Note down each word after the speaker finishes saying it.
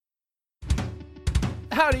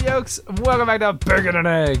Howdy, yokes. Welcome back to Bacon and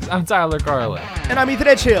Eggs. I'm Tyler Carlin. And I'm Ethan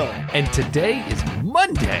Edgehill. And today is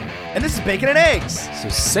Monday. And this is Bacon and Eggs. So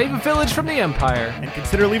save a village from the Empire. And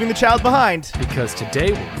consider leaving the child behind. Because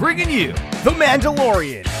today we're bringing you The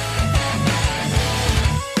Mandalorian.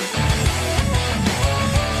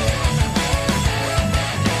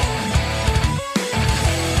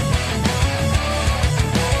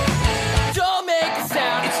 Don't make a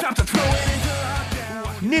sound. It's time to throw it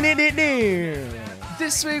into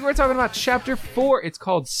This week we're talking about Chapter 4. It's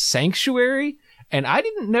called Sanctuary. And I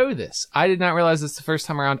didn't know this. I did not realize this the first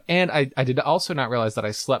time around. And I did also not realize that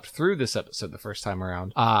I slept through this episode the first time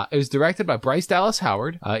around. It was directed by Bryce Dallas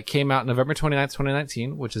Howard. It came out November 29th,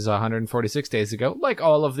 2019, which is 146 days ago, like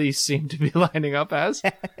all of these seem to be lining up as.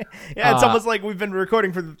 Yeah, it's almost like we've been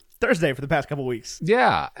recording for Thursday for the past couple weeks.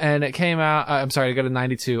 Yeah, and it came out, I got a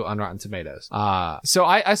 92 on Rotten Tomatoes. So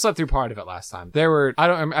I slept through part of it last time. I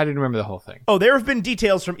didn't remember the whole thing. Oh, there have been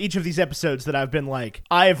details from each of these episodes that I've been like,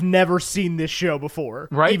 I have never seen this show before,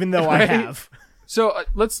 right? Even though I have. So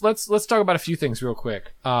let's talk about a few things real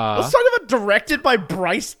quick. Let's talk about directed by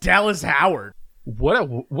Bryce Dallas Howard.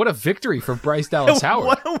 What a victory for Bryce Dallas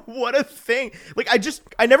Howard. What a thing. Like,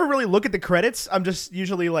 I never really look at the credits. I'm just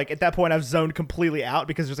usually like, at that point I've zoned completely out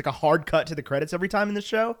because there's like a hard cut to the credits every time in the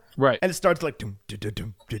show. Right. And it starts like, dum, dum, dum,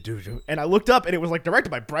 dum, dum, dum, dum. And I looked up and it was like directed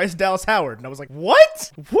by Bryce Dallas Howard. And I was like,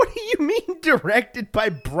 what? What do you mean directed by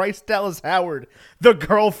Bryce Dallas Howard? The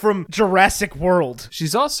girl from Jurassic World.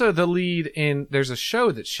 She's also the lead in, there's a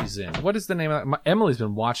show that she's in. What is the name of that? Emily's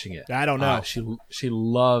been watching it. I don't know. She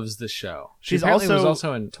loves the show. She's was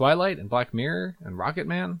also in Twilight and Black Mirror and Rocket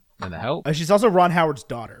Man and The Help. She's also Ron Howard's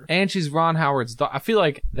daughter. And she's Ron Howard's daughter. I feel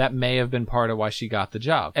like that may have been part of why she got the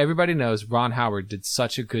job. Everybody knows Ron Howard did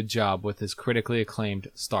such a good job with his critically acclaimed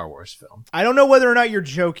Star Wars film. I don't know whether or not you're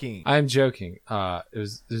joking. I'm joking. It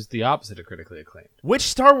was the opposite of critically acclaimed. Which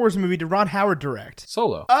Star Wars movie did Ron Howard direct?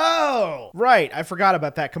 Solo. Oh, right. I forgot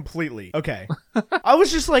about that completely. Okay. I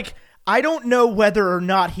was just like, I don't know whether or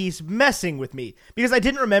not he's messing with me because I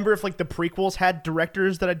didn't remember if like the prequels had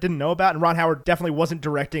directors that I didn't know about, and Ron Howard definitely wasn't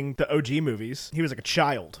directing the OG movies. He was like a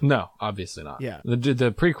child. No, obviously not. Yeah.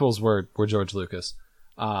 The prequels were George Lucas.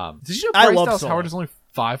 Did you know I Bryce love Dallas Solo. Howard is only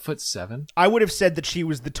 5'7"? I would have said that she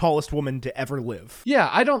was the tallest woman to ever live. Yeah,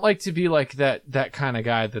 I don't like to be like that kind of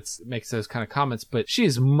guy that makes those kind of comments, but she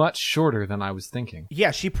is much shorter than I was thinking.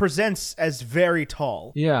 Yeah, she presents as very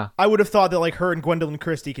tall. Yeah. I would have thought that like her and Gwendolyn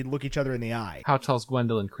Christie could look each other in the eye. How tall's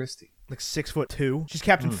Gwendolyn Christie? Like 6'2". She's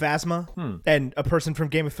Captain Phasma and a person from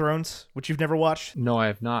Game of Thrones, which you've never watched. No, I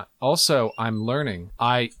have not. Also, I'm learning.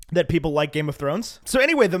 That people like Game of Thrones. So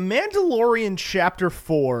anyway, The Mandalorian Chapter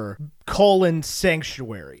 4,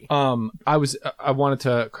 Sanctuary. I wanted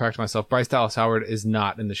to correct myself. Bryce Dallas Howard is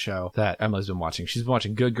not in the show that Emily's been watching. She's been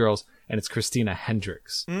watching Good Girls, and it's Christina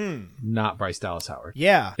Hendricks, not Bryce Dallas Howard.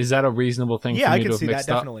 Yeah. Is that a reasonable thing Yeah, for I me can to have see that, mixed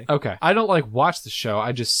up? definitely. Okay. I don't watch the show.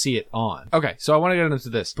 I just see it on. Okay, so I want to get into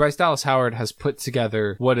this. Bryce Dallas Howard has put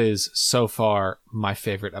together what is so far my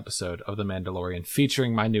favorite episode of The Mandalorian,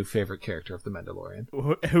 featuring my new favorite character of The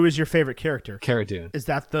Mandalorian. Who is your favorite character? Cara Dune. Is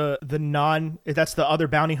that that's the other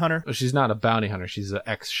bounty hunter? She's not a bounty hunter. She's an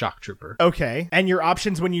ex-shock trooper. Okay. And your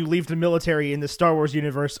options when you leave the military in the Star Wars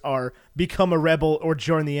universe are become a rebel or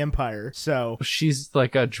join the Empire. So She's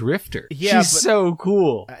like a drifter. Yeah, She's so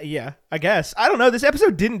cool. yeah, I guess. I don't know. This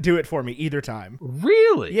episode didn't do it for me either time.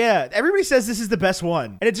 Really? Yeah, everybody says this is the best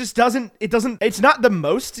one. And it just doesn't, it's not the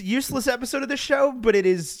most useless episode of this show, but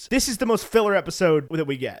this is the most filler episode that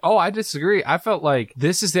we get. Oh, I disagree. I felt like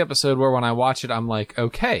this is the episode where when I watch it, I'm like,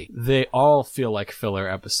 okay, they all feel like filler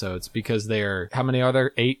episodes because they're, how many are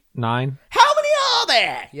there? 8, 9? How many are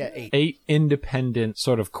there? Yeah, 8. 8 independent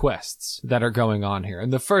sort of quests that are going on here.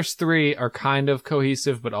 And the first 3 are kind of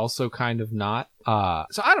cohesive, but also kind of not.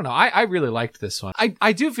 So I don't know. I really liked this one.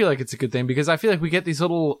 I do feel like it's a good thing because I feel like we get these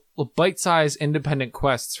little bite-sized independent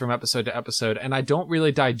quests from episode to episode, and I don't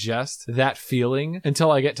really digest that feeling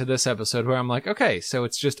until I get to this episode where I'm like, okay, so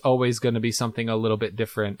it's just always going to be something a little bit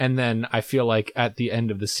different. And then I feel like at the end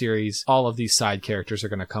of the series, all of these side characters are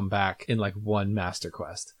going to come back in like one master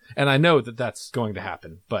quest. And I know that that's going to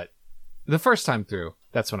happen, but the first time through,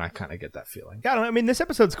 that's when I kind of get that feeling. Yeah, I don't know. I mean, this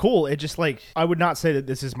episode's cool. It just like, I would not say that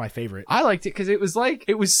this is my favorite. I liked it because it was like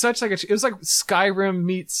Skyrim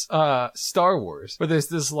meets Star Wars, where there's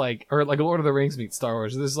this like, or like Lord of the Rings meets Star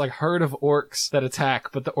Wars. There's like herd of orcs that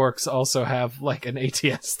attack, but the orcs also have like an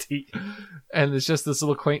AT-ST, and it's just this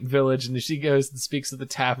little quaint village. And she goes and speaks at the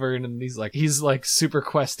tavern, and he's like super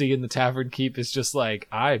questy, and the tavern keep is just like,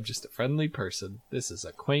 I'm just a friendly person. This is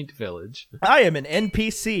a quaint village. I am an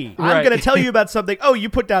NPC. Right. I'm going to tell you about something. Oh, you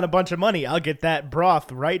put down a bunch of money, I'll get that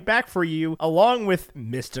broth right back for you, along with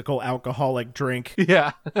mystical alcoholic drink.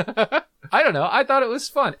 Yeah. I don't know. I thought it was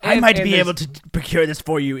fun. I might be able to procure this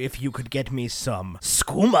for you if you could get me some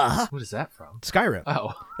skooma. What is that from? Skyrim.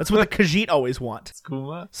 Oh. That's what the Khajiit always want.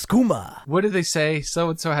 Skooma? Skooma. What do they say?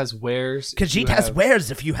 So-and-so has wares. Khajiit has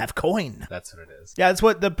wares if you have coin. That's what it is. Yeah, that's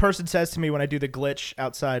what the person says to me when I do the glitch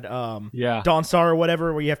outside Yeah. Dawnstar or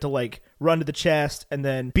whatever, where you have to like run to the chest and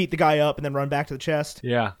then beat the guy up and then run back to the chest.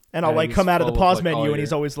 Yeah. And I'll like come out of the pause menu and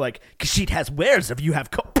he's always like, Khajiit has wares if you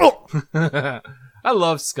have coin. I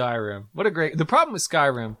love Skyrim. What a great... The problem with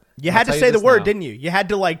Skyrim... You had to say the word, didn't you? You had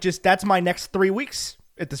to like just, that's my next 3 weeks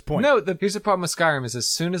at this point. No, here's the problem with Skyrim is as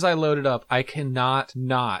soon as I load it up, I cannot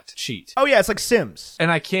not cheat. Oh yeah, it's like Sims.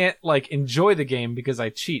 And I can't like enjoy the game because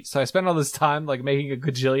I cheat. So I spend all this time like making a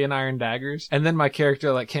gajillion iron daggers, and then my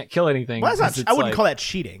character like can't kill anything. Well, that's not, I wouldn't call that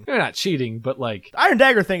cheating. You're not cheating, but like... The Iron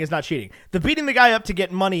Dagger thing is not cheating. The beating the guy up to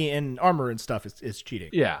get money and armor and stuff is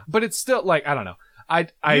cheating. Yeah, but it's still like, I don't know.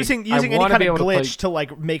 Using any kind of glitch to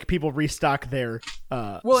like make people restock their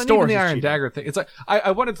and stores even the Iron cheating. Dagger thing. It's like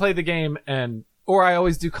I want to play the game or I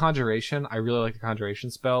always do conjuration. I really like the conjuration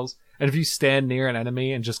spells. And if you stand near an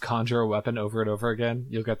enemy and just conjure a weapon over and over again,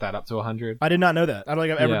 you'll get that up to 100. I did not know that. I don't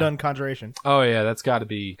think I've ever done conjuration. Oh yeah, that's got to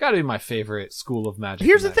be my favorite school of magic.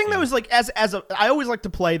 Here's the thing though, is like I always like to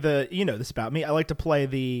play the, you know this about me. I like to play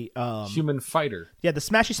the human fighter. Yeah, the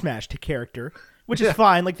smashy smash character. Which is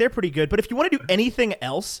fine, like they're pretty good. But if you want to do anything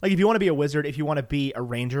else, like if you want to be a wizard, if you want to be a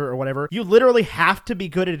ranger or whatever, you literally have to be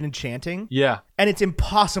good at enchanting. Yeah. And it's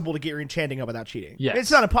impossible to get your enchanting up without cheating. Yes.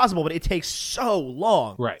 It's not impossible, but it takes so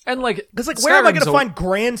long. Right. And like, because like, where am I going to find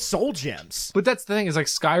grand soul gems? But that's the thing is like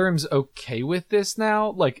Skyrim's okay with this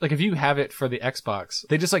now. Like if you have it for the Xbox,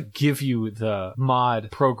 they just like give you the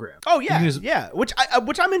mod program. Oh yeah, yeah. Which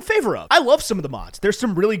I'm in favor of. I love some of the mods. There's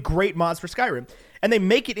some really great mods for Skyrim. And they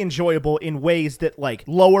make it enjoyable in ways that, like,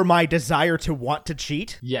 lower my desire to want to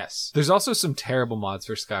cheat. Yes. There's also some terrible mods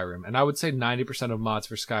for Skyrim. And I would say 90% of mods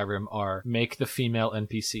for Skyrim are make the female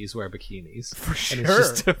NPCs wear bikinis. For sure.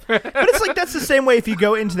 But it's like, that's the same way if you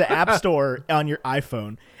go into the App Store on your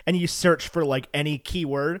iPhone and you search for, like, any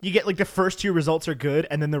keyword. You get, like, the first 2 results are good,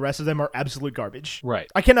 and then the rest of them are absolute garbage. Right.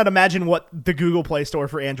 I cannot imagine what the Google Play Store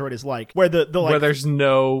for Android is like, where where there's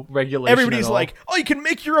no regulation. Everybody's like, oh, you can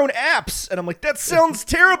make your own apps. And I'm like, that sounds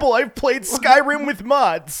terrible. I've played Skyrim with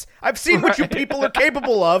mods. I've seen what you people are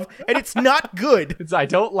capable of, and it's not good. I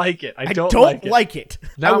don't like it. I don't like it.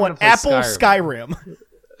 Now I want Apple Skyrim.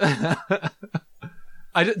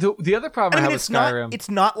 The other problem I have with Skyrim... It's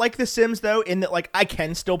not like The Sims, though, in that, like, I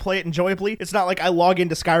can still play it enjoyably. It's not like I log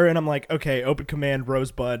into Skyrim and I'm like, okay, open command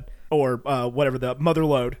Rosebud, or whatever, the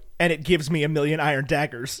Motherlode, and it gives me 1,000,000 iron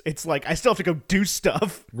daggers. It's like, I still have to go do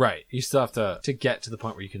stuff. Right. You still have to get to the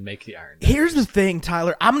point where you can make the iron daggers. Here's the thing,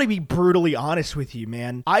 Tyler. I'm going to be brutally honest with you,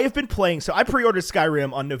 man. I have been playing... So I pre-ordered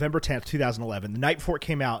Skyrim on November 10th, 2011, the night before it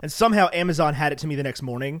came out, and somehow Amazon had it to me the next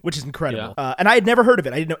morning, which is incredible. Yeah. And I had never heard of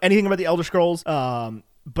it. I didn't know anything about the Elder Scrolls.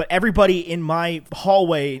 But everybody in my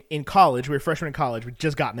hallway in college, we were freshmen in college, we'd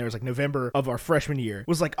just gotten there, it was like November of our freshman year,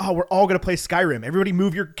 was like, oh, we're all going to play Skyrim. Everybody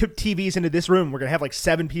move your TVs into this room. We're going to have like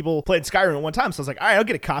 7 people playing Skyrim at one time. So I was like, all right, I'll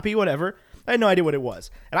get a copy, whatever. I had no idea what it was.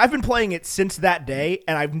 And I've been playing it since that day,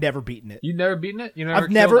 and I've never beaten it. You've never beaten it?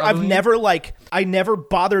 I never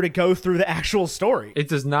bother to go through the actual story. It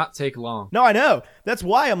does not take long. No, I know. That's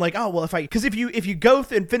why I'm like, oh, well, because if you go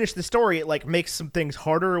and finish the story, it like makes some things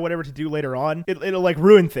harder or whatever to do later on. It'll like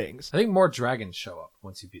ruin things. I think more dragons show up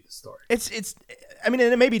once you beat the story. I mean,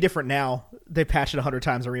 and it may be different now. They patched it 100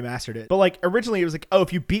 times and remastered it. But like originally it was like, oh,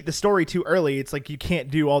 if you beat the story too early, it's like you can't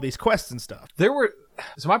do all these quests and stuff.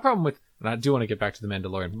 So my problem with, and I do want to get back to The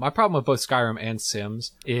Mandalorian, my problem with both Skyrim and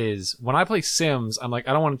Sims is when I play Sims, I'm like,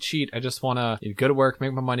 I don't want to cheat. I just want to go to work,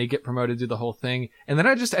 make my money, get promoted, do the whole thing. And then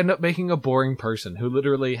I just end up making a boring person who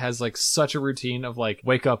literally has like such a routine of like,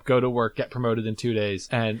 wake up, go to work, get promoted in 2 days.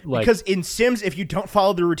 And like, because in Sims, if you don't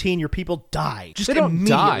follow the routine, your people die. Just they don't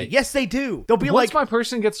immediately. Die. Yes, they do. They'll be once my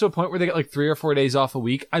person gets to a point where they get like 3 or 4 days off a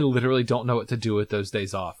week, I literally don't know what to do with those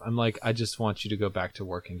days off. I'm like, I just want you to go back to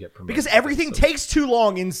work and get promoted. Because everything takes too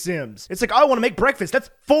long in Sims. It's like, oh, I want to make breakfast. That's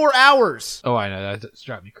 4 hours. Oh, I know. That's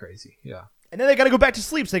driving me crazy. Yeah. And then they got to go back to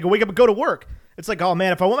sleep so they can wake up and go to work. It's like, oh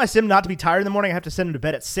man, if I want my sim not to be tired in the morning, I have to send him to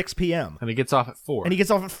bed at 6 p.m. And he gets off at 4. And he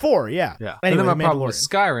gets off at 4, yeah. Yeah. Anyway, and then my problem with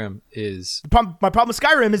Skyrim is... My problem with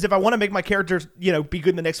Skyrim is if I want to make my characters, be good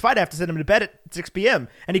in the next fight, I have to send him to bed at 6 p.m.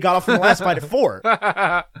 And he got off from the last fight at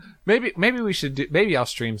 4. Maybe we should do... Maybe I'll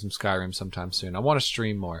stream some Skyrim sometime soon. I want to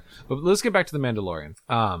stream more. But let's get back to The Mandalorian.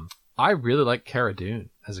 I really like Cara Dune.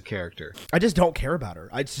 as a character. I just don't care about her.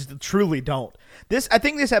 I just truly don't. I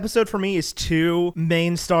think this episode for me is too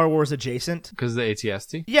main Star Wars adjacent. Because of the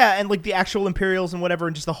ATST? Yeah, and like the actual Imperials and whatever,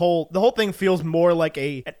 and just the whole thing feels more like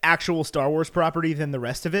an actual Star Wars property than the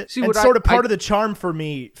rest of it. See, and sort of part of the charm for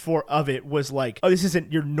me of it was like, oh, this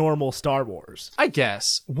isn't your normal Star Wars. I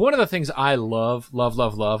guess. One of the things I love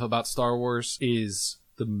about Star Wars is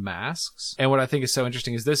the masks. And what I think is so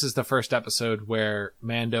interesting is this is the first episode where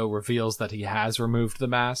Mando reveals that he has removed the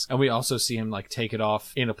mask, and we also see him like take it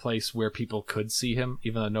off in a place where people could see him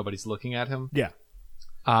even though nobody's looking at him. Yeah.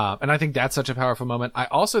 And I think that's such a powerful moment. I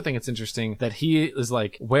also think it's interesting that he is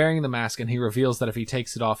like wearing the mask and he reveals that if he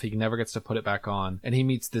takes it off, he never gets to put it back on. And he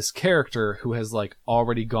meets this character who has like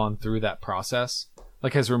already gone through that process,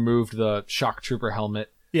 like has removed the shock trooper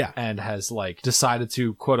helmet. Yeah. And has like decided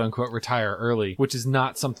to quote unquote retire early, which is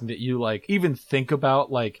not something that you like even think about.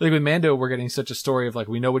 Like with Mando, we're getting such a story of like,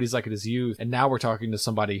 we know what he's like in his youth. And now we're talking to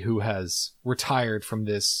somebody who has retired from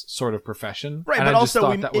this sort of profession. Right. And But also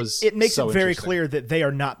it makes so it very clear that they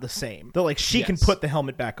are not the same. That like she can put the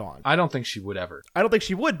helmet back on. I don't think she would ever. I don't think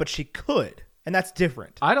she would, but she could. And that's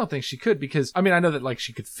different. I don't think she could because, I mean, I know that like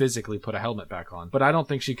she could physically put a helmet back on, but I don't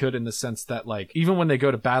think she could in the sense that like, even when they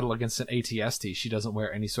go to battle against an ATST, she doesn't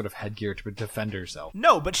wear any sort of headgear to defend herself.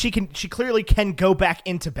 No, but she clearly can go back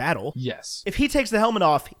into battle. Yes. If he takes the helmet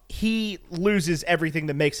off, he loses everything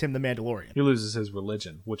that makes him the Mandalorian. He loses his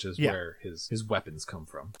religion, which is where his weapons come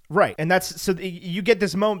from. Right. And so you get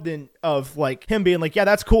this moment then of like him being like, yeah,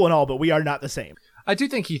 that's cool and all, but we are not the same. I do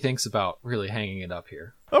think he thinks about really hanging it up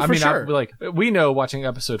here. Oh, for sure. We know watching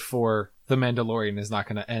episode 4, The Mandalorian is not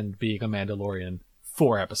going to end being a Mandalorian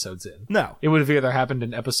 4 episodes in. No. It would have either happened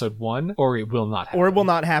in episode 1 or it will not happen. Or it will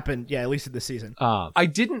not happen, yeah, at least in this season. I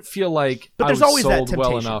didn't feel like but there's I was always sold that temptation.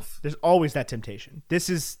 well enough. There's always that temptation. This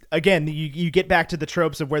is, again, you get back to the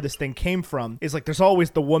tropes of where this thing came from. Is like there's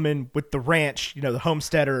always the woman with the ranch, the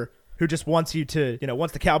homesteader, who just wants you to,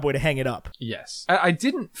 wants the cowboy to hang it up. Yes. I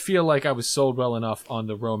didn't feel like I was sold well enough on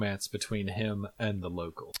the romance between him and the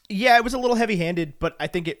local. Yeah, it was a little heavy-handed, but I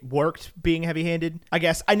think it worked being heavy-handed. I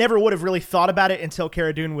guess I never would have really thought about it until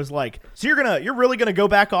Cara Dune was like, so you're really gonna go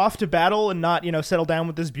back off to battle and not, settle down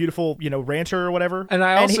with this beautiful, rancher or whatever. And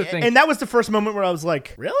I also think, and that was the first moment where I was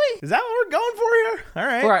like, really? Is that what we're going for here? All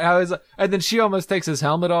right. Right. And then she almost takes his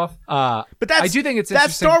helmet off. But I do think it's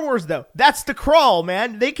that's interesting. Star Wars though. That's the crawl,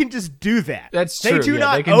 man. They can just do that. That's true. They do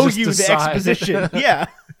not they can owe just you decide. the exposition. Yeah.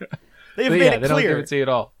 They've made it they clear. don't give it to you at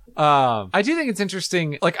all. I do think it's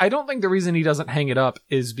interesting. Like, I don't think the reason he doesn't hang it up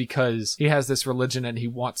is because he has this religion and he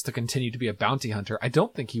wants to continue to be a bounty hunter. I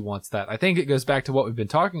don't think he wants that. I think it goes back to what we've been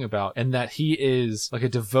talking about, and that he is like a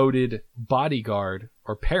devoted bodyguard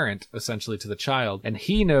or parent, essentially, to the child. And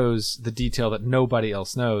he knows the detail that nobody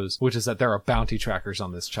else knows, which is that there are bounty trackers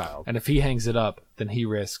on this child. And if he hangs it up, then he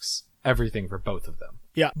risks everything for both of them.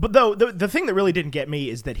 Yeah, but though the thing that really didn't get me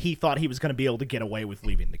is that he thought he was going to be able to get away with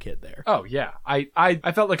leaving the kid there. Oh yeah, I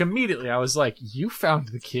felt like immediately I was like, you found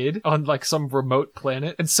the kid on like some remote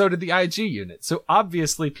planet, and so did the IG unit. So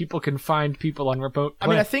obviously people can find people on remote planets. I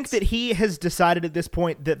mean, I think that he has decided at this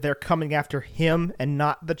point that they're coming after him and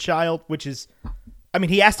not the child, which is, I mean,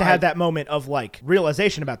 he has to have that moment of like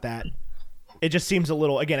realization about that. It just seems a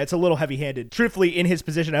little, again, it's a little heavy-handed. Truthfully, in his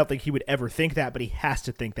position, I don't think he would ever think that, but he has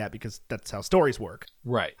to think that because that's how stories work.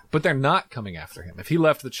 Right. But they're not coming after him. If he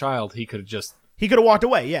left the child, he could have just... He could have walked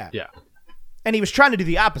away, yeah. Yeah. And he was trying to do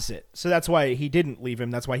the opposite, so that's why he didn't leave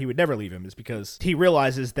him. That's why he would never leave him, is because he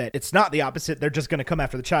realizes that it's not the opposite. They're just going to come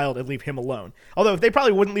after the child and leave him alone. Although they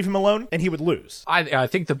probably wouldn't leave him alone, and he would lose. I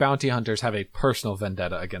think the bounty hunters have a personal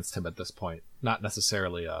vendetta against him at this point, not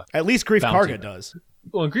necessarily a... At least Greef Karga does.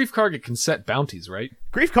 Well, and Greef Karga can set bounties, right?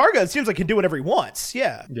 Greef Karga, it seems like, can do whatever he wants,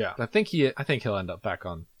 yeah. Yeah. I think he'll end up back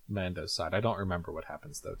on Mando's side. I don't remember what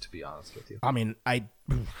happens, though, to be honest with you. I mean,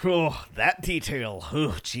 that detail.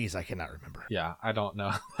 Oh, jeez, I cannot remember. Yeah, I don't know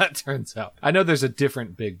how that turns out. I know there's a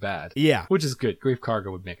different big bad. Yeah. Which is good. Greef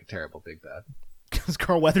Karga would make a terrible big bad. Because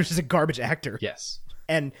Carl Weathers is a garbage actor. Yes.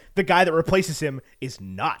 And the guy that replaces him is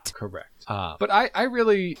not. Correct. But I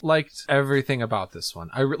really liked everything about this one.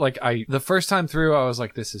 The first time through, I was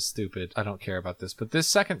like, this is stupid. I don't care about this. But this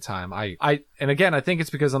second time, and again, I think it's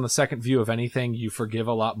because on the second view of anything, you forgive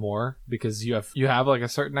a lot more because you have like a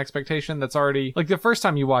certain expectation that's already, like the first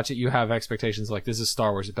time you watch it, you have expectations like, this is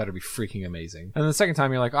Star Wars. It better be freaking amazing. And the second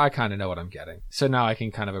time you're like, I kind of know what I'm getting. So now I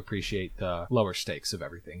can kind of appreciate the lower stakes of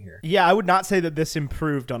everything here. Yeah, I would not say that this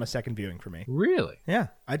improved on a second viewing for me. Really? Yeah.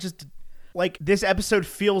 Like, this episode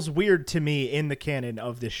feels weird to me in the canon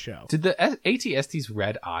of this show. Did the ATST's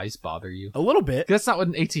red eyes bother you? A little bit. That's not what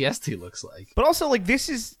an ATST looks like. But also, like, this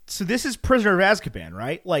is Prisoner of Azkaban,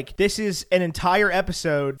 right? Like, this is an entire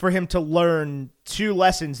episode for him to learn 2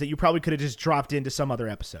 lessons that you probably could have just dropped into some other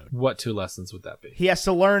episode. What 2 lessons would that be? He has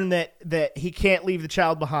to learn that he can't leave the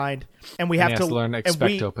child behind, and we have He to has to learn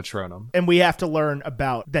expecto patronum. and we have to learn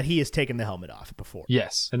about that he has taken the helmet off before.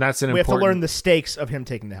 Yes, and that's an We have important... to learn the stakes of him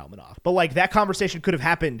taking the helmet off. But like, that conversation could have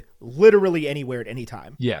happened literally anywhere at any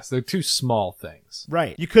time. Yes, they're 2 small things.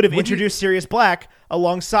 Right. You could have introduced Sirius Black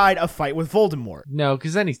alongside a fight with Voldemort. No,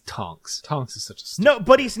 because then he's Tonks. Tonks is such a... No,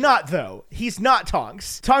 but he's not, though. He's not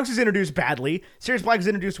Tonks. Tonks is introduced badly. Sirius Black is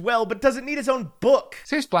introduced well, but doesn't need his own book.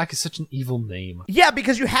 Sirius Black is such an evil name. Yeah,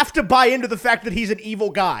 because you have to buy into the fact that he's an evil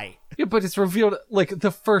guy. Yeah, but it's revealed, like,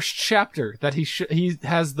 the first chapter that he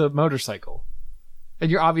has the motorcycle. And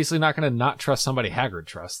you're obviously not going to not trust somebody Hagrid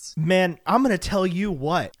trusts. Man, I'm going to tell you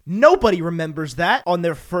what. Nobody remembers that on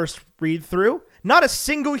their first read through. Not a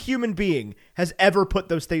single human being has ever put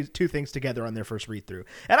those 2 things together on their first read through.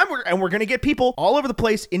 And we're going to get people all over the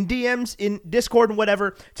place in DMs, in Discord and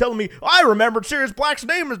whatever, telling me, I remembered Sirius Black's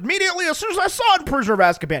name immediately as soon as I saw it in Prisoner of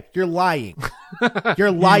Azkaban. You're lying. You're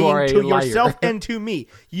lying to yourself and to me.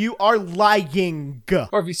 You are lying.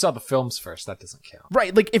 Or if you saw the films first, that doesn't count.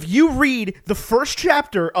 Right, like, if you read the first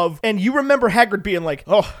chapter and you remember Hagrid being like,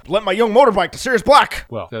 oh, lent my young motorbike to Sirius Black.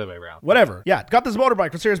 Well, the other way around. Whatever. Yeah, got this motorbike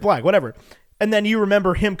from Sirius Black, whatever. And then you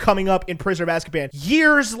remember him coming up in Prisoner of Azkaban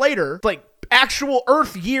years later, like actual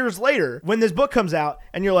Earth years later, when this book comes out,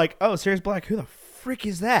 and you're like, oh, Sirius Black, who the frick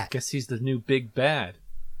is that? Guess he's the new big bad.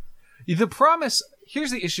 The promise...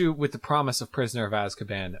 Here's the issue with the promise of Prisoner of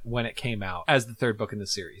Azkaban when it came out as the 3rd book in the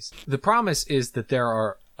series. The promise is that there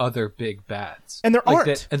are other big bads. And there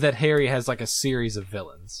aren't. That Harry has like a series of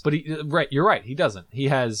villains. But you're right, he doesn't. He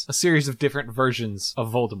has a series of different versions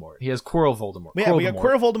of Voldemort. He has Quirrell Voldemort. Yeah, we got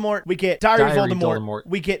Quirrell Voldemort, we get Diary Voldemort,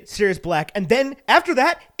 we get Sirius Black, and then after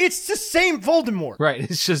that, it's the same Voldemort. Right,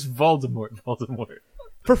 it's just Voldemort.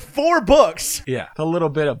 For 4 books. Yeah, a little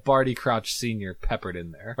bit of Barty Crouch Sr. peppered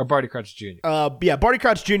in there. Or Barty Crouch Jr. Yeah, Barty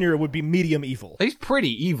Crouch Jr. would be medium evil. He's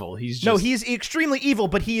pretty evil. He's just... No, he's extremely evil,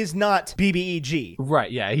 but he is not BBEG.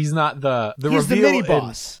 Right, yeah, he's not the he's the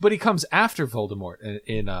mini-boss. But he comes after Voldemort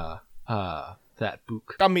in that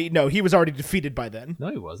book. I mean, no, he was already defeated by then.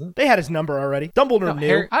 No, he wasn't. They had his number already. Dumbledore knew.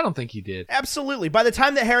 Harry, I don't think he did. Absolutely. By the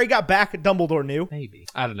time that Harry got back, Dumbledore knew. Maybe.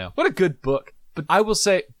 I don't know. What a good book. But I will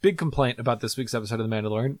say, big complaint about this week's episode of The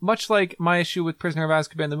Mandalorian, much like my issue with Prisoner of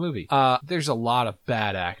Azkaban, the movie. There's a lot of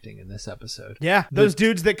bad acting in this episode. Yeah, those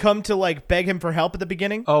dudes that come to, like, beg him for help at the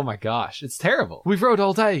beginning. Oh my gosh, it's terrible. We've rode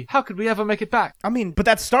all day. How could we ever make it back? I mean, but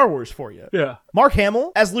that's Star Wars for you. Yeah. Mark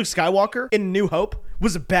Hamill, as Luke Skywalker in New Hope,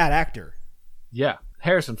 was a bad actor. Yeah,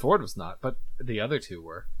 Harrison Ford was not, but the other 2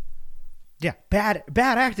 were. Yeah, bad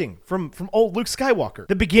acting from old Luke Skywalker.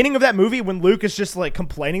 The beginning of that movie when Luke is just like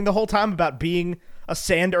complaining the whole time about being a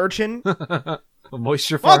sand urchin. A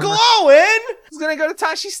moisture farmer. Uncle Owen! He's gonna go to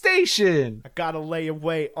Tashi Station. I gotta lay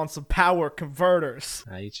away on some power converters.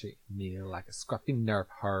 Now you treat me like a scruffy nerf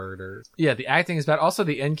herder. Yeah, the acting is bad. Also,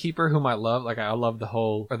 the innkeeper, whom I love, like I love the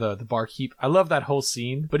whole, or the barkeep. I love that whole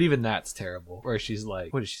scene, but even that's terrible. Where she's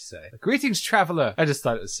like, what does she say? Like, greetings, traveler. I just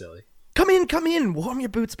thought it was silly. Come in, warm your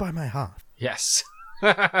boots by my hearth. Yes.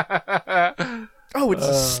 Oh, it's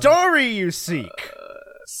a story you seek.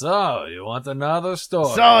 So, you want another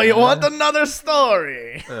story?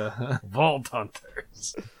 Vault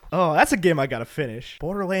Hunters. Oh, that's a game I gotta finish.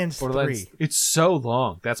 Borderlands 3. It's so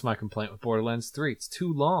long. That's my complaint with Borderlands 3. It's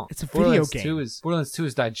too long. It's a video game. Borderlands 2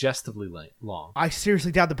 is digestively long. I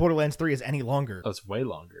seriously doubt that Borderlands 3 is any longer. Oh, it's way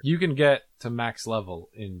longer. You can get to max level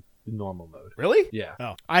in normal mode. Really? Yeah.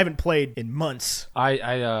 Oh, I haven't played in months.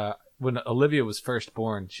 When Olivia was first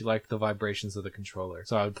born, she liked the vibrations of the controller,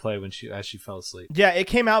 so I would play as she fell asleep. Yeah, it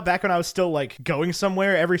came out back when I was still like going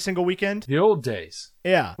somewhere every single weekend. The old days.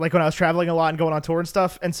 Yeah, like when I was traveling a lot and going on tour and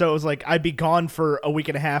stuff, and so it was like I'd be gone for a week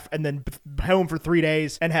and a half and then home for 3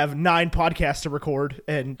 days and have 9 podcasts to record.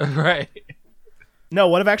 And right. No,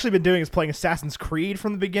 what I've actually been doing is playing Assassin's Creed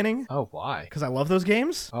from the beginning. Oh, why? Because I love those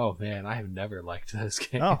games. Oh, man, I have never liked those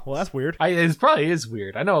games. Oh, well, that's weird. It probably is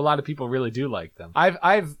weird. I know a lot of people really do like them.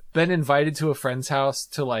 I've been invited to a friend's house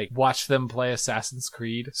to, like, watch them play Assassin's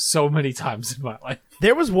Creed so many times in my life.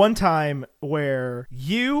 There was one time where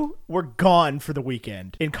you were gone for the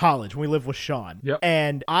weekend in college when we lived with Sean. Yep.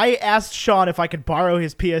 And I asked Sean if I could borrow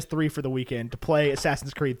his PS3 for the weekend to play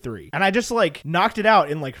Assassin's Creed 3. And I just, like, knocked it out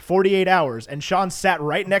in, like, 48 hours. And Sean sat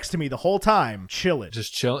right next to me the whole time, chilling.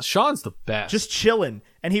 Just chilling. Sean's the best. Just chilling.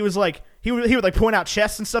 And he was like, He would like point out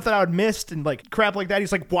chests and stuff that I would missed and like crap like that.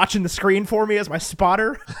 He's like watching the screen for me as my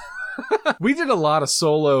spotter. We did a lot of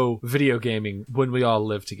solo video gaming when we all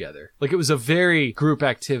lived together. Like, it was a very group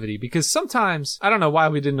activity because sometimes, I don't know why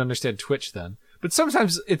we didn't understand Twitch then, but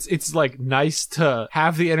sometimes it's like nice to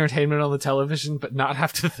have the entertainment on the television but not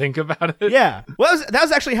have to think about it. Yeah. Well, that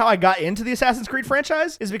was actually how I got into the Assassin's Creed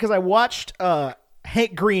franchise, is because I watched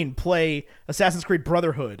Hank Green play Assassin's Creed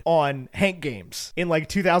Brotherhood on Hank Games in like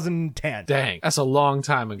 2010. Dang, that's a long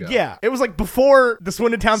time ago. Yeah, it was like before the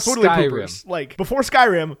Swindon Town Swindly Skyrim. Poopers. Like before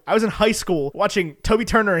Skyrim, I was in high school watching Toby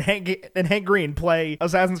Turner and Hank Green play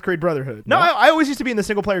Assassin's Creed Brotherhood. No, I always used to be in the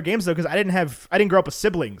single player games though, because I didn't grow up with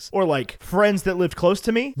siblings or like friends that lived close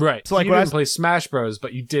to me. Right. So like you when didn't play Smash Bros,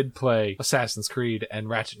 but you did play Assassin's Creed and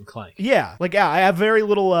Ratchet and Clank. Yeah, I have very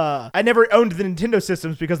little. I never owned the Nintendo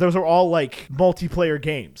systems because those are all like multiplayer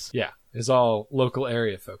games. Yeah. Is all local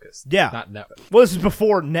area focused. Yeah. Not network. Well, this is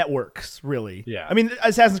before networks, really. Yeah. I mean,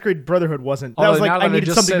 Assassin's Creed Brotherhood wasn't. That Although was like now that I needed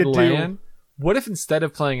just something said to LAN, do. what if instead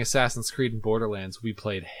of playing Assassin's Creed and Borderlands, we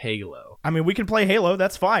played Halo? I mean, we can play Halo.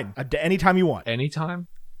 That's fine. Anytime you want. Anytime?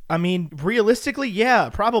 I mean, realistically, yeah,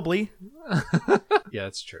 probably. Yeah,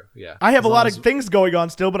 that's true. Yeah. I have As a long lot as- of things going on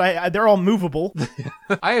still, but they're all movable.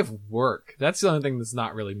 I have work. That's the only thing that's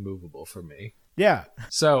not really movable for me. Yeah.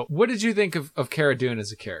 So, what did you think of Cara Dune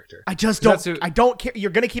as a character? I just That's don't. who- I don't care. You're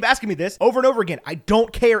gonna keep asking me this over and over again. I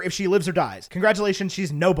don't care if she lives or dies. Congratulations,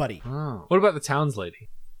 she's nobody. Oh. What about the Towns lady?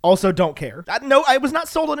 Also, don't care. No, I was not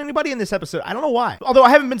sold on anybody in this episode. I don't know why. Although I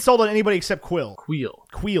haven't been sold on anybody except Quill.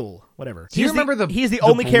 Queel. Whatever. Do you remember He's the the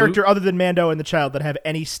only blue- character other than Mando and the child that have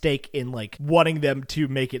any stake in like wanting them to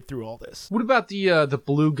make it through all this. What about the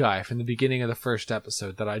blue guy from the beginning of the first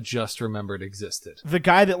episode that I just remembered existed? The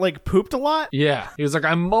guy that like pooped a lot? Yeah. He was like,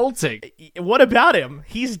 I'm molting. What about him?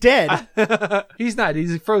 He's dead. He's not.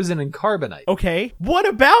 He's frozen in carbonite. Okay. What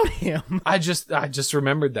about him? I just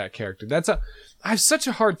remembered that character. I have such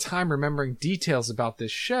a hard time remembering details about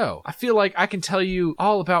this show. I feel like I can tell you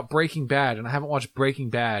all about Breaking Bad, and I haven't watched Breaking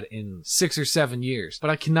Bad in 6 or 7 years, but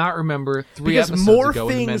I cannot remember 3 Because episodes more ago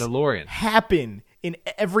in The things Mandalorian. happen in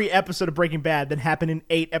every episode of Breaking Bad than happen in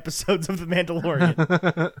 8 episodes of The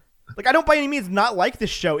Mandalorian. Like, I don't by any means not like this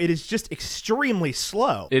show. It is just extremely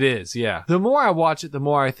slow. It is, yeah. The more I watch it, the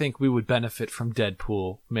more I think we would benefit from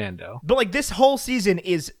Deadpool Mando. But like this whole season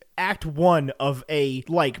is act 1 of a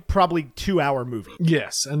like probably 2-hour movie.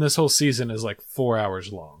 Yes, and this whole season is like 4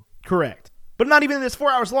 hours long. Correct. But not even this 4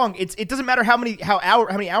 hours long. It doesn't matter how many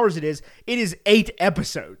hours it is. It is 8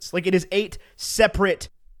 episodes. Like it is 8 separate,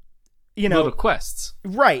 Little quests.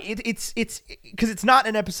 right. It's because it's not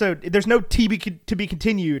an episode. There's no to be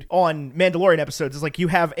continued on Mandalorian episodes. It's like you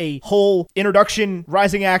have a whole introduction,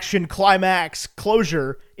 rising action, climax,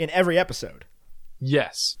 closure in every episode.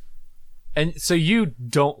 Yes. And so you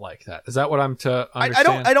don't like that. Is that what I'm to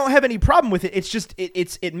understand? I don't have any problem with it. It's just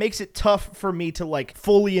it makes it tough for me to like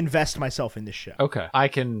fully invest myself in this show. Okay. I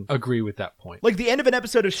can agree with that point. Like the end of an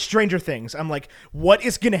episode of Stranger Things, I'm like, what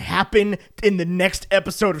is going to happen in the next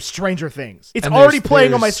episode of Stranger Things? It's And already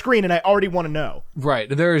playing on my there's- screen and I already want to know. Right.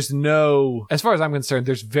 There's no, as far as I'm concerned,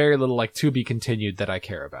 there's very little like to be continued that I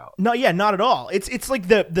care about. No, yeah, not at all. It's like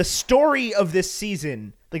the story of this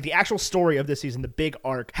season, like the actual story of this season, the big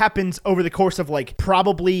arc, happens over the course of like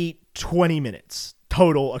probably 20 minutes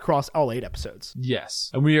total across all 8 episodes. Yes.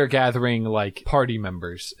 And we are gathering like party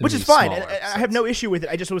members. in Which is these fine. smaller And I have episodes. no issue with it.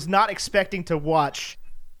 I just was not expecting to watch.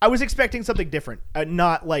 I was expecting something different,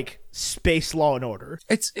 not like space Law and Order.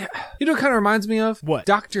 It's, what kind of reminds me of? What?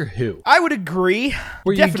 Doctor Who. I would agree.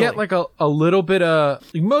 Where Definitely. you get like a little bit of,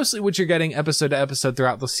 mostly what you're getting episode to episode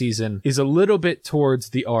throughout the season is a little bit towards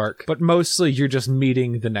the arc, but mostly you're just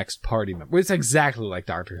meeting the next party member. It's exactly like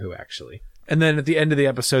Doctor Who, actually. And then at the end of the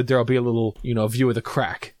episode, there'll be a little, view of the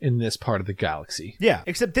crack in this part of the galaxy. Yeah,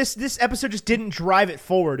 except this episode just didn't drive it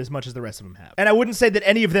forward as much as the rest of them have. And I wouldn't say that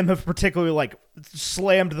any of them have particularly like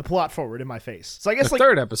slammed the plot forward in my face. So I guess The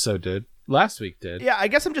third episode did. Last week did. Yeah, I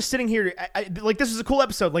guess I'm just sitting here. Like, this is a cool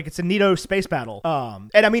episode. Like, it's a neato space battle.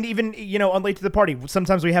 And I mean, even, on Late to the Party,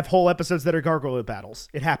 sometimes we have whole episodes that are gargoyle battles.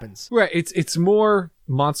 It happens. Right. It's more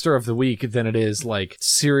monster of the week than it is like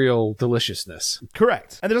cereal deliciousness.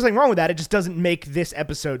 Correct. And there's nothing wrong with that. It just doesn't make this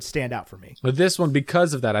episode stand out for me. But this one,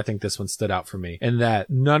 because of that, I think this one stood out for me, in that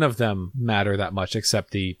none of them matter that much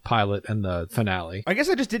except the pilot and the finale. I guess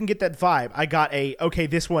I just didn't get that vibe. I got okay,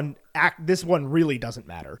 this one really doesn't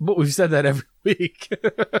matter. But we've said that every week.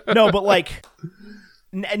 No, but like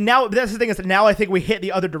now that's the thing, is that now I think we hit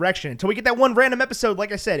the other direction until we get that one random episode,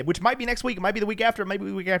 like I said, which might be next week, it might be the week after, it might be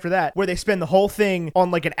the week after that, where they spend the whole thing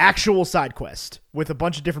on like an actual side quest with a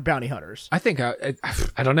bunch of different bounty hunters. I think I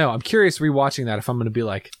don't know. I'm curious rewatching that if I'm going to be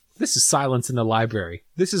like, This is Silence in the Library.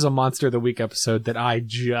 This is a Monster of the Week episode that I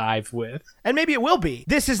jive with. And maybe it will be.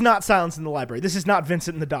 This is not Silence in the Library. This is not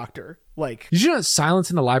Vincent and the Doctor. Like, Did you know that Silence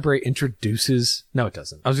in the Library introduces... No, it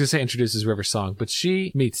doesn't. I was going to say introduces River Song, but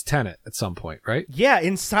she meets Tennant at some point, right? yeah,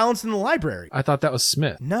 in Silence in the Library. I thought that was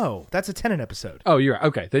Smith. No, that's a Tennant episode. Oh, you're right.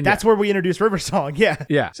 Okay, then That's where we introduced River Song. Yeah.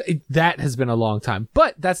 yeah. So that has been a long time.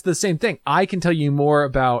 But that's the same thing. I can tell you more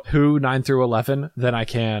about Who 9 through 11 than I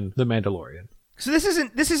can The Mandalorian. So this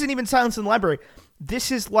isn't even Silence in the Library.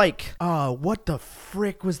 This is like, what the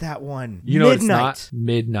frick was that one? You know Midnight. it's not?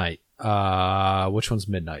 Midnight. Which one's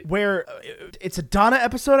Midnight? Where it's a Donna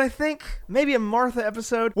episode, I think, maybe a Martha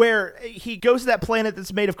episode, where he goes to that planet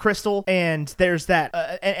that's made of crystal, and there's that,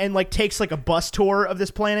 and like takes like a bus tour of this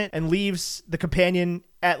planet and leaves the companion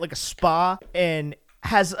at like a spa and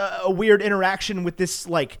has a weird interaction with this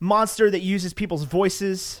like monster that uses people's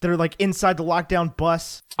voices that are like inside the lockdown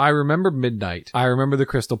bus. I remember Midnight. I remember the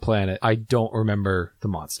Crystal Planet. I don't remember the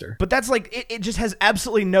monster. But that's like, it just has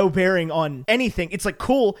absolutely no bearing on anything. It's like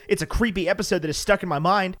cool. It's a creepy episode that is stuck in my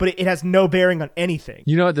mind, but it has no bearing on anything.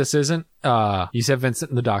 You know what this isn't? You said Vincent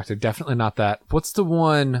and the Doctor. Definitely not that. What's the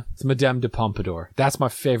one? It's Madame de Pompadour. That's my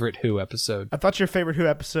favorite Who episode. I thought your favorite Who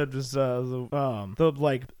episode was the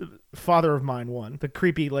like Father of Mine one, the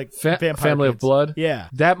creepy like vampire Family of kids. Blood. Yeah.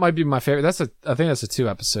 That might be my favorite. I think that's a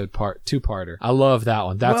two-parter. I love that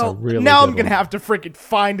one. That's Well, a really now good I'm gonna one. have to freaking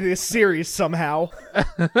find this series somehow.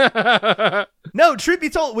 No, truth be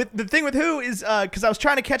told, with the thing with Who is because I was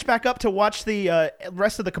trying to catch back up to watch the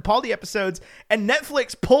rest of the Capaldi episodes, and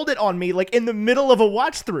Netflix pulled it on me like in the middle of a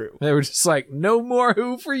watch through. They were just like, no more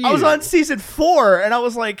Who for you. I was on season 4, and I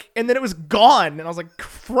was like, and then it was gone, and I was like,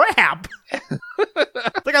 crap.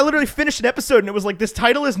 Like I literally finished an episode, and it was like, this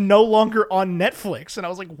title is no longer on Netflix, and I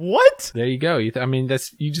was like, what? There you go. You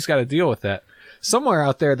just got to deal with that. Somewhere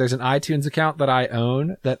out there, there's an iTunes account that I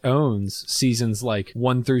own that owns seasons like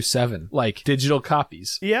 1 through 7, like digital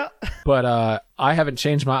copies. Yeah. But I haven't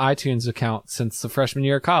changed my iTunes account since the freshman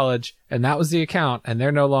year of college, and that was the account, and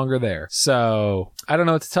they're no longer there. So I don't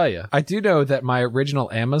know what to tell you. I do know that my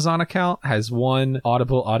original Amazon account has one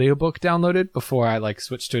Audible audiobook downloaded before I like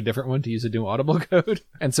switched to a different one to use a new Audible code.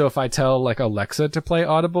 And so if I tell like Alexa to play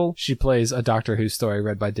Audible, she plays a Doctor Who story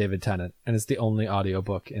read by David Tennant, and it's the only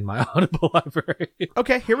audiobook in my Audible library.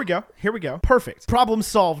 Okay, here we go. Perfect. Problem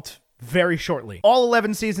solved very shortly. All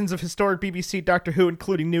 11 seasons of historic BBC Doctor Who,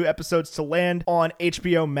 including new episodes, to land on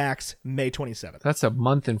HBO Max May 27th. That's a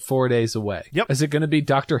month and 4 days away. Yep. Is it going to be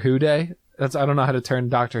Doctor Who Day? I don't know how to turn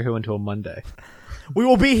Doctor Who into a Monday. We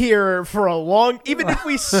will be here for a long... Even if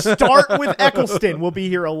we start with Eccleston, we'll be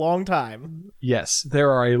here a long time. Yes,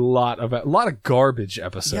 there are a lot of garbage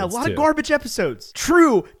episodes. Yeah, a lot too. of garbage episodes.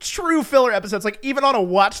 True filler episodes. Like, even on a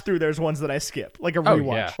watch through, there's ones that I skip. Like a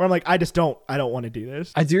rewatch. yeah. Where I'm like, I don't want to do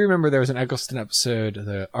this. I do remember there was an Eccleston episode,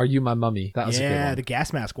 the Are You My Mummy? That was a good Yeah, one. the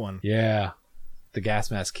gas mask one. Yeah. The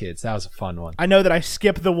Gas Mask Kids. That was a fun one. I know that I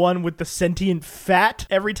skip the one with the sentient fat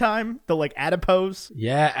every time. The, like, adipose.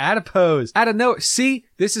 Yeah, adipose. Out of nowhere. See,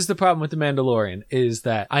 this is the problem with The Mandalorian, is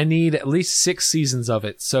that I need at least 6 seasons of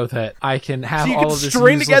it so that I can have So you all can of this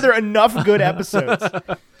string useless- together enough good episodes.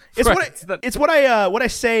 It's Right. what I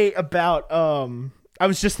say about I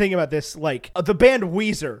was just thinking about this, like the band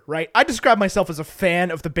Weezer, right? I describe myself as a fan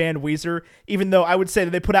of the band Weezer, even though I would say that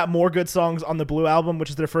they put out more good songs on the Blue Album, which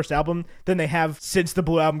is their first album, than they have since the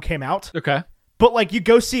Blue Album came out. Okay. But like, you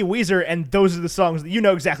go see Weezer, and those are the songs that you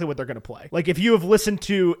know exactly what they're going to play. Like, if you have listened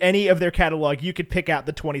to any of their catalog, you could pick out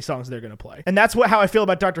the 20 songs they're going to play. And that's how I feel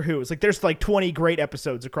about Doctor Who. It's like, there's like 20 great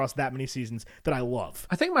episodes across that many seasons that I love.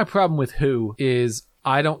 I think my problem with Who is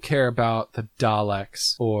I don't care about the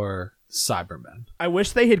Daleks or Cybermen. I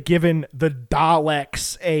wish they had given the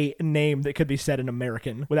Daleks a name that could be said in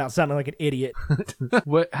American without sounding like an idiot.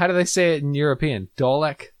 How do they say it in European?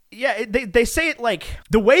 Dalek? Yeah, they say it like,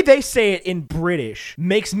 the way they say it in British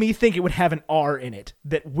makes me think it would have an R in it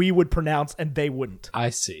that we would pronounce and they wouldn't. I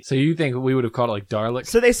see. So you think we would have called it like Dalek?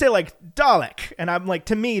 So they say like Dalek, and I'm like,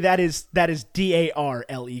 to me that is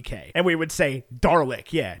Darlek, and we would say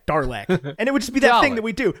Darlek, yeah, Darlek, and it would just be that thing Dalek. that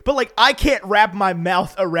we do. But like, I can't wrap my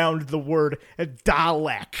mouth around the word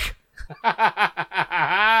Dalek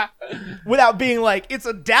without being like, it's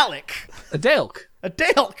a Dalek, A Dalek. a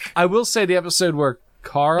Dalek. I will say the episode where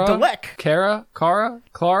Kara? Dalek. Kara? Clara?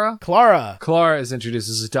 Clara. Is introduced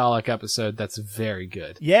as a Dalek episode. That's very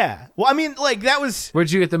good. Yeah. Well, I mean, like, that was...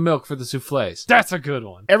 Where'd you get the milk for the souffles? That's a good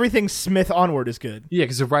one. Everything Smith onward is good. Yeah,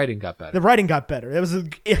 because the writing got better. The writing got better. There was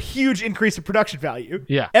a huge increase in production value.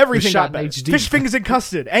 Yeah. Everything It was shot got better. in HD. Fish fingers and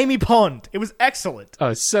custard. Amy Pond. It was excellent. Oh,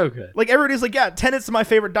 it's so good. Like, everybody's like, yeah, Tennant's my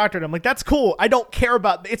favorite Doctor. And I'm like, that's cool. I don't care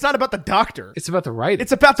about... It's not about the Doctor. It's about the writing.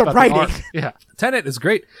 It's about the writing. art. Yeah. Tennant is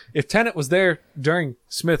great. If Tennant was there during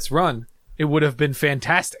Smith's run, it would have been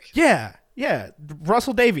fantastic. Yeah.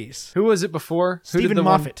 Russell Davies. Who was it before? Who did Stephen the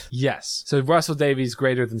one- Moffat. Yes. So Russell Davies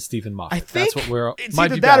greter than Stephen Moffat. I think That's what we're... it's might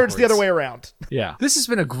either be that or it's the backwards. other way around. Yeah. This has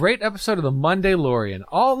been a great episode of the Mondaylorian,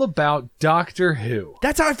 all about Doctor Who.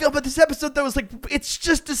 That's how I feel about this episode, though. It's like, it's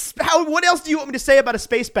just what else do you want me to say about a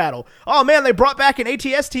space battle? Oh, man, they brought back an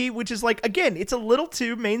ATST, which is like, again, it's a little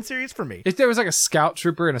too main series for me. If there was like a scout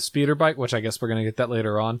trooper and a speeder bike, which I guess we're going to get that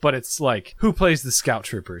later on, but it's like, who plays the scout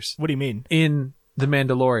troopers What do you mean? in The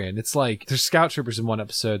Mandalorian? It's like, there's scout troopers in one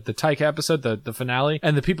episode, the Taika episode, the finale,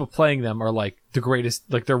 and the people playing them are like the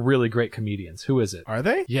greatest, like they're really great comedians. Who is it? Are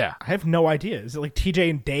they? Yeah. I have no idea. Is it like TJ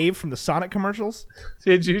and Dave from the Sonic commercials?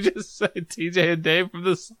 Did you just say TJ and Dave from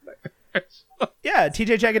the... Yeah,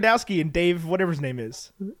 TJ Jagodowski and Dave, whatever his name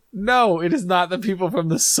is. No, it is not the people from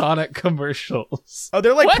the Sonic commercials. Oh,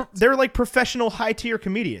 they're like What? they're like professional high tier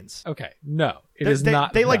comedians. Okay, no, it is They,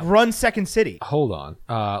 not. They like no. run Second City. Hold on.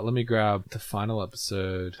 Let me grab the final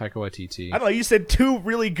episode. Taika Waititi. I don't know. You said two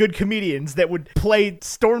really good comedians that would play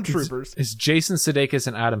stormtroopers. It's Jason Sudeikis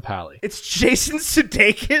and Adam Pally. It's Jason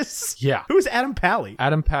Sudeikis. Yeah. Who's Adam Pally?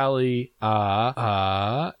 Adam Pally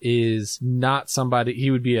is not somebody.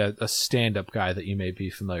 He would be a stand-up guy that you may be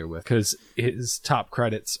familiar with because his top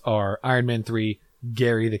credits are Iron Man 3,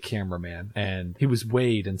 Gary the Cameraman, and he was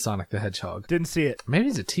Wade in Sonic the Hedgehog. Didn't see it. Maybe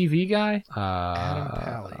he's a TV guy. Adam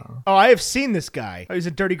Pally. Oh, I have seen this guy. Oh, he's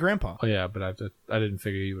a dirty grandpa. Oh yeah, but I didn't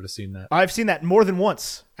figure you would have seen that. I've seen that more than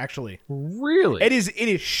once, actually. Really? It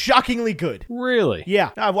is shockingly good. Really?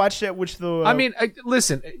 Yeah, I've watched it. Which the I mean,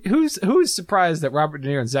 listen, who's surprised that Robert De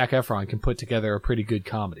Niro and Zac Efron can put together a pretty good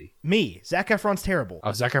comedy? me. Zac Efron's terrible.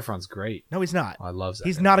 Oh, Zac Efron's great. No, he's not. I love Zac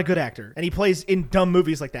He's Efron. not a good actor, and he plays in dumb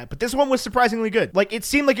movies like that. But this one was surprisingly good. Like it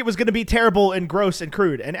seemed like it was going to be terrible and gross and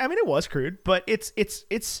crude, and I mean it was crude, but it's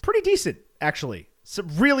pretty decent actually. So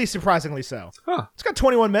really surprisingly so. Huh. It's got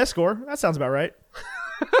 21 Met score. That sounds about right.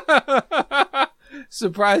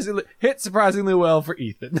 Surprisingly well for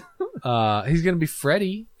Ethan. He's gonna be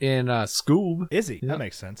Freddy in Scoob. Is he? That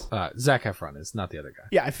makes sense. Zac Efron is, not the other guy.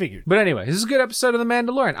 Yeah, I figured. But anyway, this is a good episode of The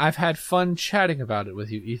Mandalorian. I've had fun chatting about it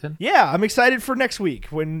with you, Ethan. Yeah, I'm excited for next week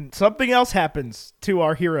when something else happens to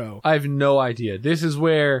our hero. I have no idea. This is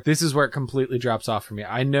where it completely drops off for me.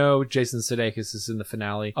 I know Jason Sudeikis is in the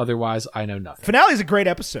finale. Otherwise, I know nothing. Finale is a great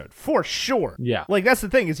episode for sure. Yeah. like that's the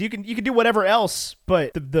thing is you can do whatever else,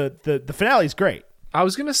 but the finale is great. I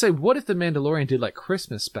was gonna say, what if The Mandalorian did like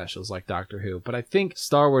Christmas specials like Doctor Who? But I think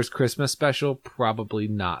Star Wars Christmas special, probably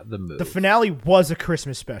not the move. The finale was a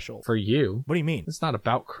Christmas special. For you. What do you mean? It's not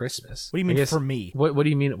about Christmas. What do you mean for me? What do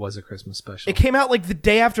you mean it was a Christmas special? It came out like the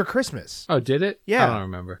day after Christmas. Oh, did it? Yeah. I don't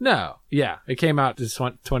remember. No. Yeah. It came out the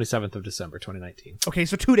 27th of December, 2019. Okay,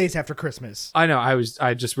 so 2 days after Christmas. I know.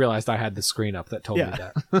 I just realized I had the screen up that told me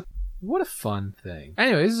Yeah. that. What a fun thing.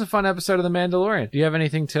 Anyway, this is a fun episode of The Mandalorian. Do you have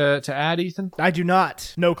anything to add, Ethan? I do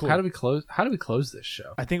not. No clue. How do we close this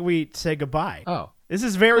show? I think we say goodbye. Oh. This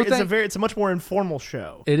is very. Well, It's a much more informal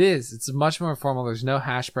show. It is. It's much more formal. There's no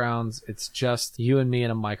hash browns. It's just you and me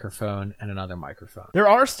and a microphone and another microphone. There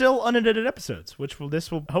are still unedited episodes, this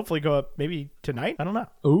will hopefully go up maybe tonight. I don't know.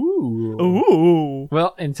 Ooh. Ooh.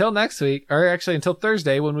 Well, until next week, or actually until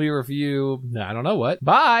Thursday when we review, I don't know what.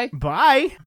 Bye. Bye.